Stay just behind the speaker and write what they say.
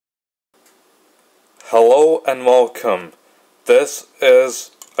Hello and welcome. This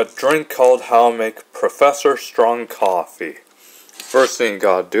is a drink called How to Make Professor Strong Coffee. First thing you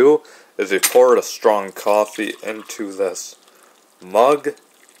gotta do is you pour the strong coffee into this mug.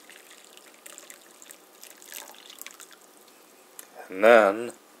 And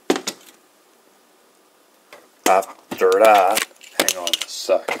then, after that, hang on a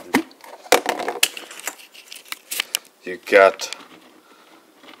second, you get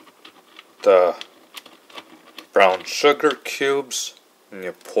the brown sugar cubes and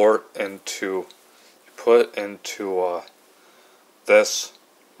you put into this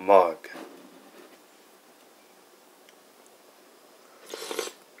mug.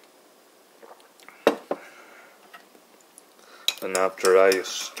 And after that you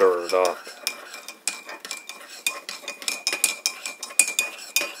stir it up.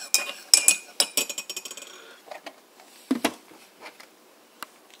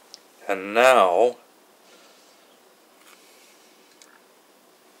 And now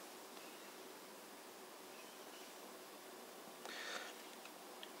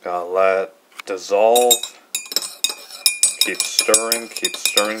gotta let it dissolve. Keep stirring, keep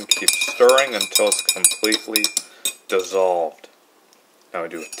stirring, keep stirring until it's completely dissolved. Now we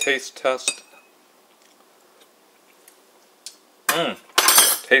do a taste test.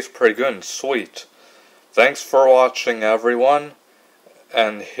 Tastes pretty good and sweet. Thanks for watching, everyone.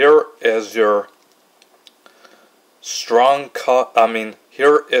 And here is your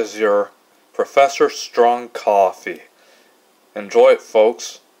here is your Professor Strong Coffee. Enjoy it,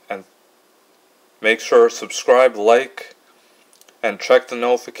 folks, and make sure to subscribe, like, and check the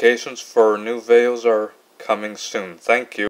notifications for new videos are coming soon. Thank you.